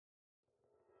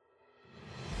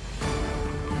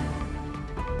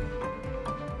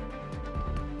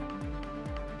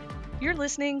You're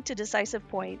listening to Decisive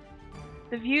Point.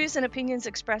 The views and opinions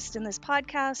expressed in this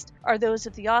podcast are those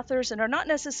of the authors and are not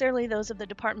necessarily those of the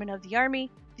Department of the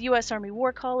Army, the U.S. Army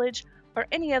War College, or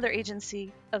any other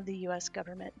agency of the U.S.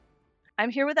 government. I'm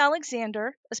here with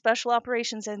Alexander, a Special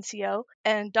Operations NCO,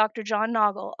 and Dr. John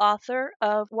Nagl, author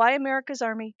of Why America's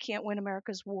Army Can't Win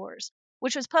America's Wars,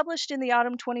 which was published in the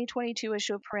autumn 2022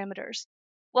 issue of Parameters.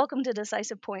 Welcome to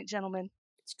Decisive Point, gentlemen.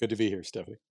 It's good to be here,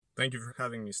 Stephanie. Thank you for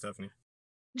having me, Stephanie.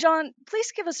 John,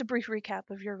 please give us a brief recap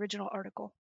of your original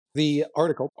article. The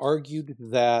article argued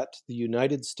that the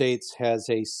United States has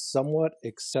a somewhat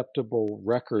acceptable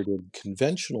record in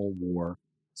conventional war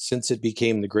since it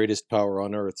became the greatest power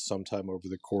on Earth sometime over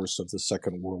the course of the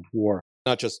Second World War.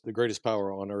 Not just the greatest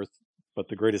power on Earth, but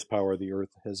the greatest power the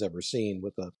Earth has ever seen,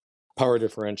 with a power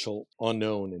differential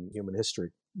unknown in human history.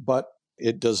 But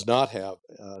it does not have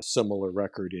a similar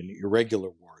record in irregular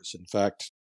wars. In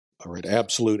fact,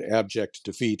 absolute abject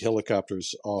defeat,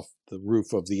 helicopters off the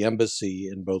roof of the embassy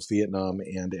in both Vietnam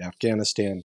and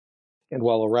Afghanistan. And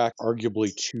while Iraq,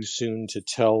 arguably too soon to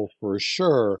tell for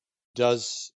sure,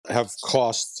 does have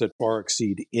costs that far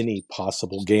exceed any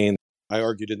possible gain. I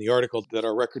argued in the article that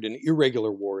our record in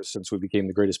irregular wars since we became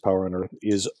the greatest power on Earth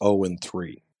is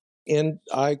 0-3. And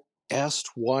I asked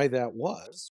why that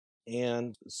was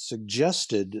and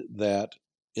suggested that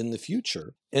in the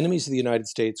future, enemies of the United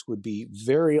States would be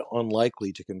very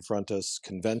unlikely to confront us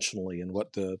conventionally in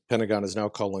what the Pentagon is now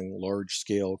calling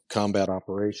large-scale combat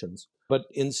operations, but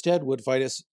instead would fight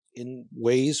us in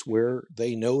ways where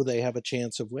they know they have a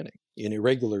chance of winning, in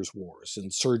irregular wars,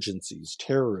 insurgencies,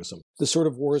 terrorism, the sort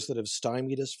of wars that have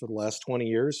stymied us for the last 20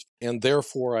 years. And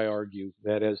therefore, I argue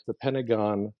that as the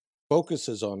Pentagon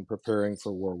focuses on preparing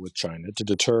for war with China to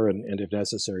deter and if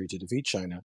necessary, to defeat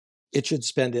China, it should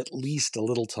spend at least a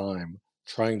little time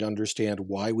trying to understand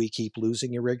why we keep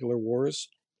losing irregular wars,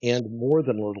 and more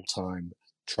than a little time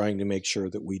trying to make sure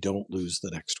that we don't lose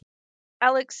the next one.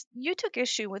 Alex, you took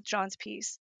issue with John's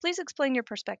piece. Please explain your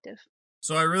perspective.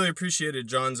 So I really appreciated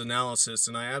John's analysis,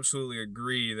 and I absolutely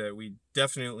agree that we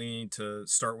definitely need to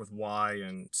start with why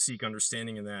and seek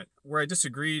understanding in that. Where I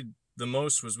disagreed the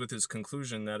most was with his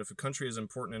conclusion that if a country is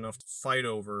important enough to fight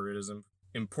over, it is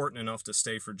important enough to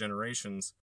stay for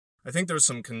generations. I think there's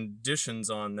some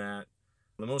conditions on that,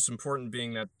 the most important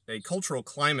being that a cultural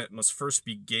climate must first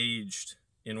be gauged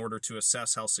in order to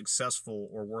assess how successful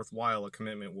or worthwhile a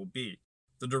commitment will be.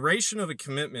 The duration of a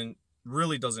commitment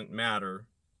really doesn't matter,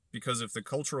 because if the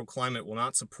cultural climate will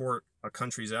not support a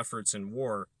country's efforts in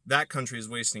war, that country is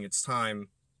wasting its time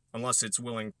unless it's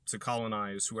willing to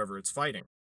colonize whoever it's fighting.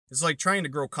 It's like trying to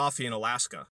grow coffee in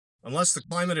Alaska. Unless the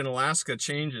climate in Alaska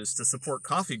changes to support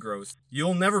coffee growth,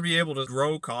 you'll never be able to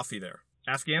grow coffee there.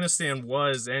 Afghanistan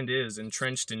was and is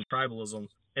entrenched in tribalism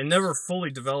and never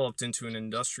fully developed into an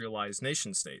industrialized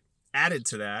nation-state. Added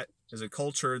to that is a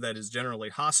culture that is generally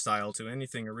hostile to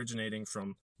anything originating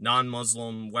from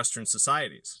non-Muslim Western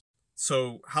societies.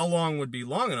 So how long would be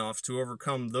long enough to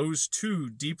overcome those two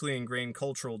deeply ingrained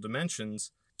cultural dimensions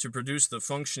to produce the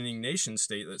functioning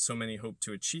nation-state that so many hope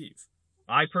to achieve?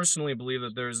 I personally believe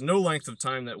that there is no length of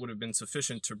time that would have been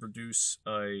sufficient to produce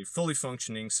a fully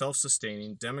functioning,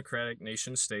 self-sustaining, democratic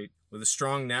nation-state with a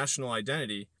strong national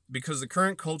identity, because the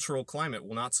current cultural climate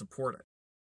will not support it.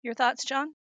 Your thoughts,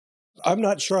 John? I'm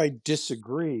not sure I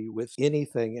disagree with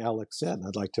anything Alex said.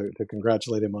 I'd like to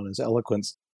congratulate him on his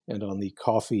eloquence and on the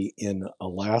coffee in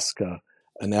Alaska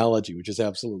analogy, which is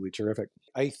absolutely terrific.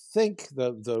 I think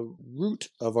the root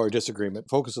of our disagreement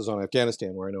focuses on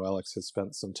Afghanistan, where I know Alex has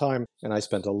spent some time, and I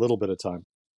spent a little bit of time.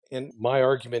 And my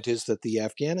argument is that the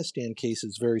Afghanistan case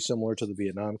is very similar to the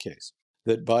Vietnam case,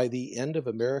 that by the end of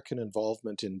American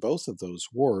involvement in both of those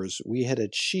wars, we had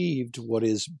achieved what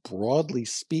is, broadly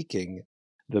speaking,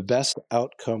 the best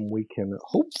outcome we can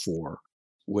hope for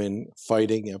when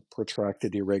fighting a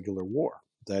protracted irregular war.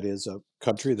 That is a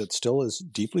country that still is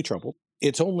deeply troubled.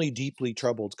 It's only deeply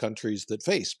troubled countries that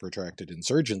face protracted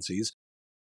insurgencies.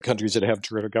 Countries that have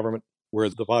terrific government, where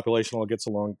the population all gets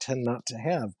along, tend not to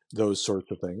have those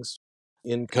sorts of things.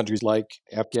 In countries like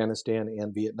Afghanistan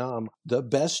and Vietnam, the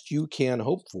best you can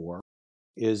hope for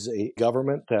is a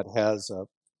government that has a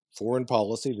foreign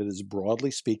policy that is,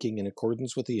 broadly speaking, in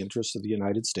accordance with the interests of the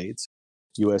United States.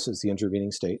 U.S. is the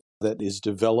intervening state, that is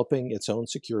developing its own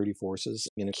security forces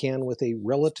and can, with a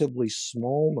relatively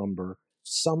small number,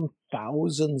 some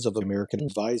thousands of American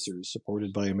advisors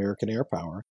supported by American air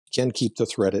power, can keep the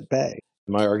threat at bay.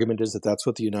 My argument is that that's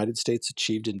what the United States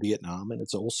achieved in Vietnam, and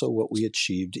it's also what we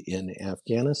achieved in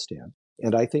Afghanistan.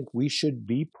 And I think we should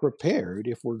be prepared,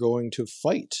 if we're going to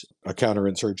fight a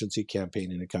counterinsurgency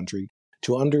campaign in a country,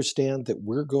 to understand that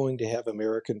we're going to have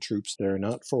American troops there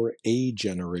not for a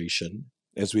generation,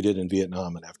 as we did in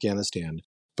Vietnam and Afghanistan,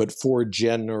 but for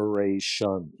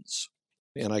generations.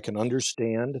 And I can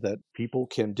understand that people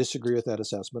can disagree with that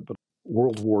assessment, but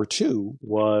World War II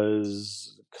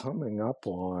was coming up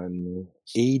on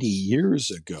 80 years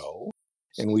ago,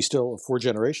 and we still, 4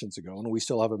 generations ago, and we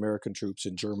still have American troops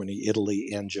in Germany, Italy,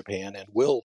 and Japan, and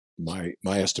will, my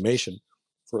estimation,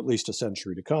 for at least a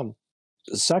century to come.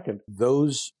 Second,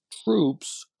 those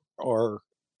troops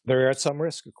they're at some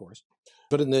risk, of course.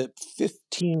 But in the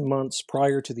 15 months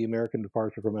prior to the American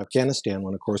departure from Afghanistan,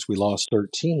 when, of course, we lost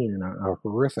 13 in a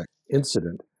horrific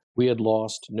incident, we had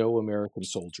lost no American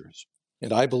soldiers.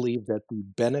 And I believe that the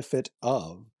benefit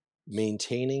of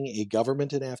maintaining a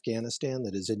government in Afghanistan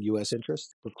that is in U.S.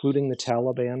 interest, precluding the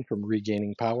Taliban from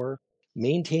regaining power,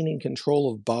 maintaining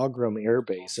control of Bagram Air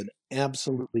Base, an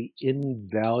absolutely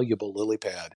invaluable lily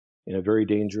pad in a very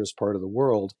dangerous part of the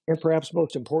world, and perhaps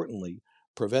most importantly,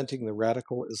 preventing the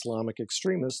radical Islamic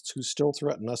extremists who still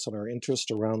threaten us and our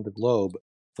interests around the globe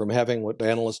from having what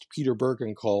analyst Peter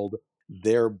Bergen called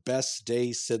their best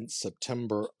day since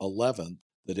September 11th,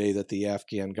 the day that the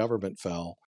Afghan government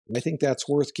fell. I think that's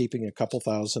worth keeping a couple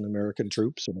thousand American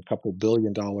troops and a couple $1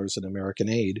 billion in American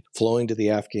aid flowing to the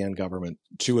Afghan government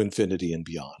to infinity and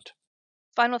beyond.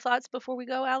 Final thoughts before we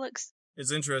go, Alex?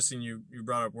 It's interesting you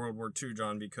brought up World War II,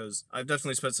 John, because I've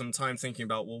definitely spent some time thinking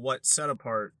about, well, what set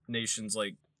apart nations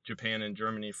like Japan and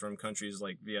Germany from countries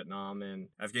like Vietnam and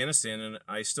Afghanistan. And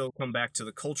I still come back to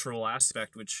the cultural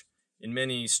aspect, which in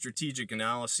many strategic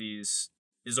analyses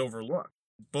is overlooked.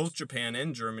 Both Japan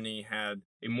and Germany had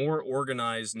a more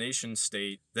organized nation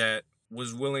state that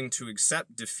was willing to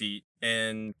accept defeat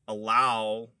and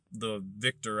allow the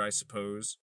victor, I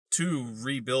suppose, to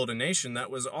rebuild a nation that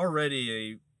was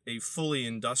already a fully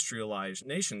industrialized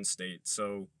nation state.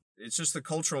 So it's just the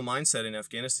cultural mindset in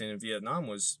Afghanistan and Vietnam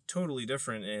was totally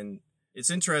different. And it's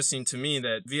interesting to me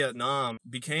that Vietnam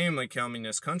became a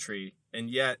communist country and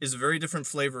yet is a very different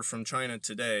flavor from China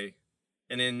today.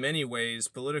 And in many ways,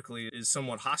 politically, is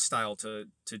somewhat hostile to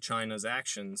China's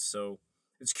actions. So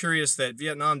it's curious that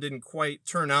Vietnam didn't quite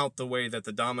turn out the way that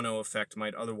the domino effect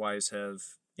might otherwise have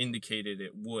indicated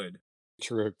it would.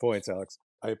 Terrific points, Alex.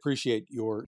 I appreciate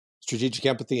your strategic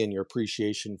empathy and your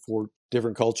appreciation for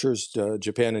different cultures.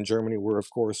 Japan and Germany were, of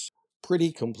course,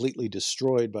 pretty completely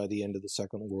destroyed by the end of the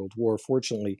Second World War.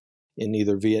 Fortunately, in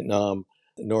neither Vietnam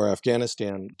nor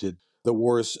Afghanistan did the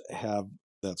wars have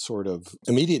that sort of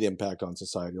immediate impact on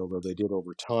society, although they did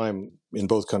over time in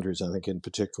both countries. I think in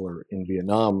particular in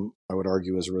Vietnam, I would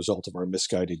argue as a result of our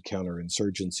misguided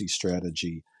counterinsurgency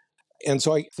strategy. And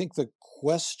so I think the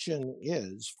question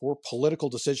is for political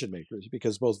decision makers,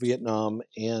 because both Vietnam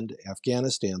and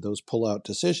Afghanistan, those pull-out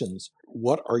decisions,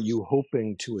 what are you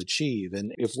hoping to achieve?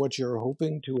 And if what you're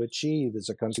hoping to achieve is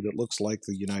a country that looks like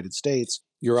the United States,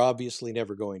 you're obviously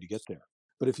never going to get there.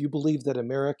 But if you believe that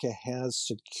America has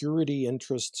security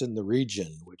interests in the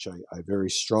region, which I very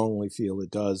strongly feel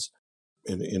it does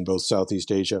in both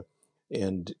Southeast Asia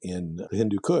and in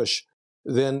Hindu Kush,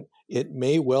 then it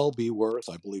may well be worth,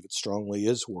 I believe it strongly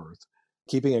is worth,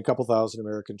 keeping a couple thousand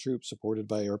American troops supported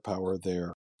by air power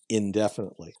there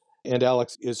indefinitely. And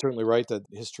Alex is certainly right that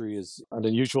history is an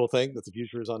unusual thing, that the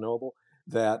future is unknowable,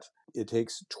 that it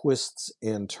takes twists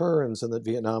and turns, and that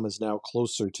Vietnam is now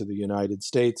closer to the United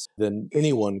States than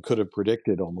anyone could have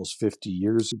predicted almost 50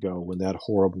 years ago when that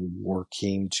horrible war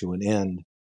came to an end.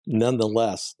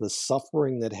 Nonetheless, the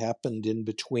suffering that happened in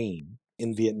between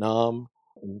in Vietnam,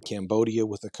 in Cambodia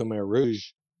with the Khmer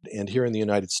Rouge, and here in the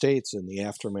United States in the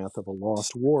aftermath of a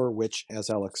lost war, which, as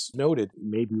Alex noted,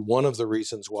 may be one of the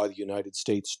reasons why the United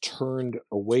States turned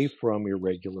away from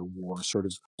irregular war, sort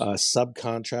of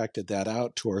subcontracted that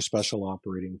out to our special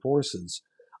operating forces.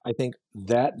 I think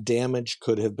that damage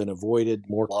could have been avoided,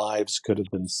 more lives could have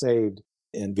been saved,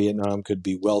 and Vietnam could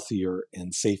be wealthier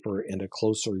and safer and a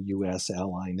closer U.S.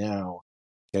 ally now.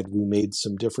 Had we made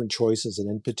some different choices, and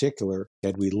in particular,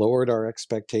 had we lowered our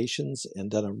expectations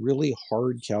and done a really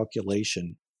hard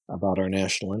calculation about our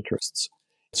national interests.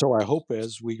 So I hope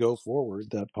as we go forward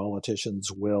that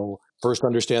politicians will first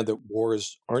understand that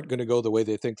wars aren't going to go the way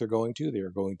they think they're going to. They are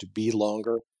going to be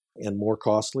longer and more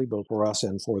costly, both for us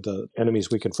and for the enemies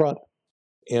we confront.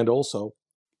 And also,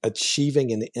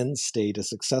 achieving an end state, a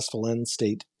successful end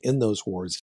state in those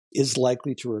wars, is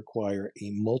likely to require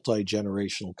a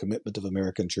multi-generational commitment of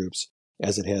American troops,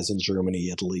 as it has in Germany,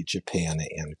 Italy, Japan,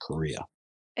 and Korea.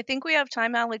 I think we have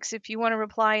time, Alex, if you want to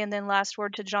reply, and then last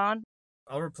word to John.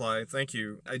 I'll reply. Thank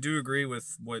you. I do agree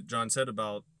with what John said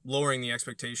about lowering the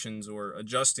expectations or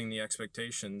adjusting the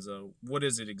expectations. What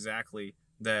is it exactly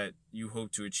that you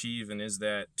hope to achieve, and is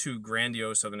that too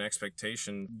grandiose of an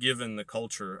expectation given the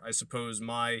culture? I suppose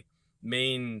my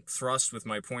main thrust with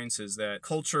my points is that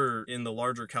culture in the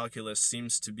larger calculus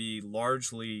seems to be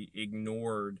largely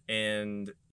ignored,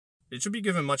 and it should be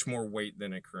given much more weight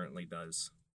than it currently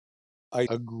does. I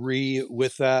agree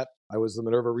with that. I was the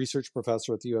Minerva research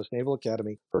professor at the U.S. Naval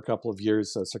Academy for a couple of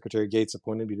years. Secretary Gates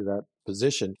appointed me to that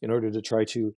position in order to try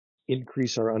to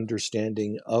increase our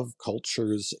understanding of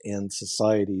cultures and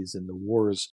societies in the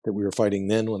wars that we were fighting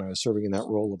then when I was serving in that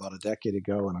role about a decade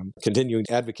ago. And I'm continuing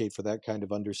to advocate for that kind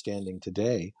of understanding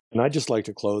today. And I'd just like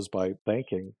to close by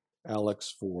thanking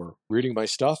Alex for reading my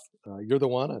stuff. You're the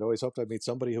one. I'd always hoped I'd meet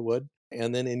somebody who would.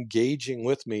 And then engaging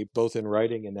with me, both in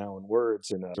writing and now in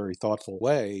words, in a very thoughtful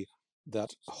way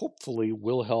that hopefully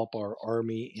will help our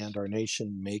Army and our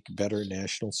nation make better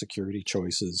national security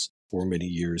choices for many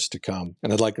years to come.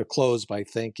 And I'd like to close by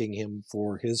thanking him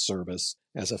for his service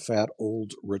as a fat,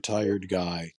 old, retired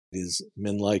guy. It is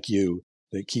men like you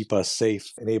that keep us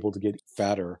safe and able to get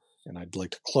fatter. And I'd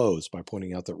like to close by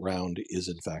pointing out that round is,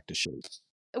 in fact, a shape.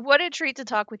 What a treat to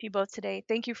talk with you both today.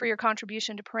 Thank you for your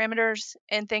contribution to Parameters,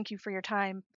 and thank you for your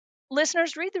time.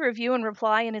 Listeners, read the review and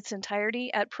reply in its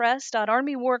entirety at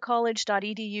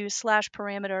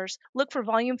press.armywarcollege.edu/parameters. Look for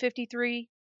Volume 53,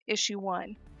 Issue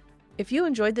 1. If you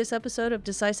enjoyed this episode of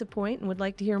Decisive Point and would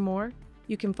like to hear more,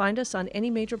 you can find us on any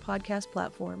major podcast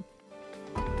platform.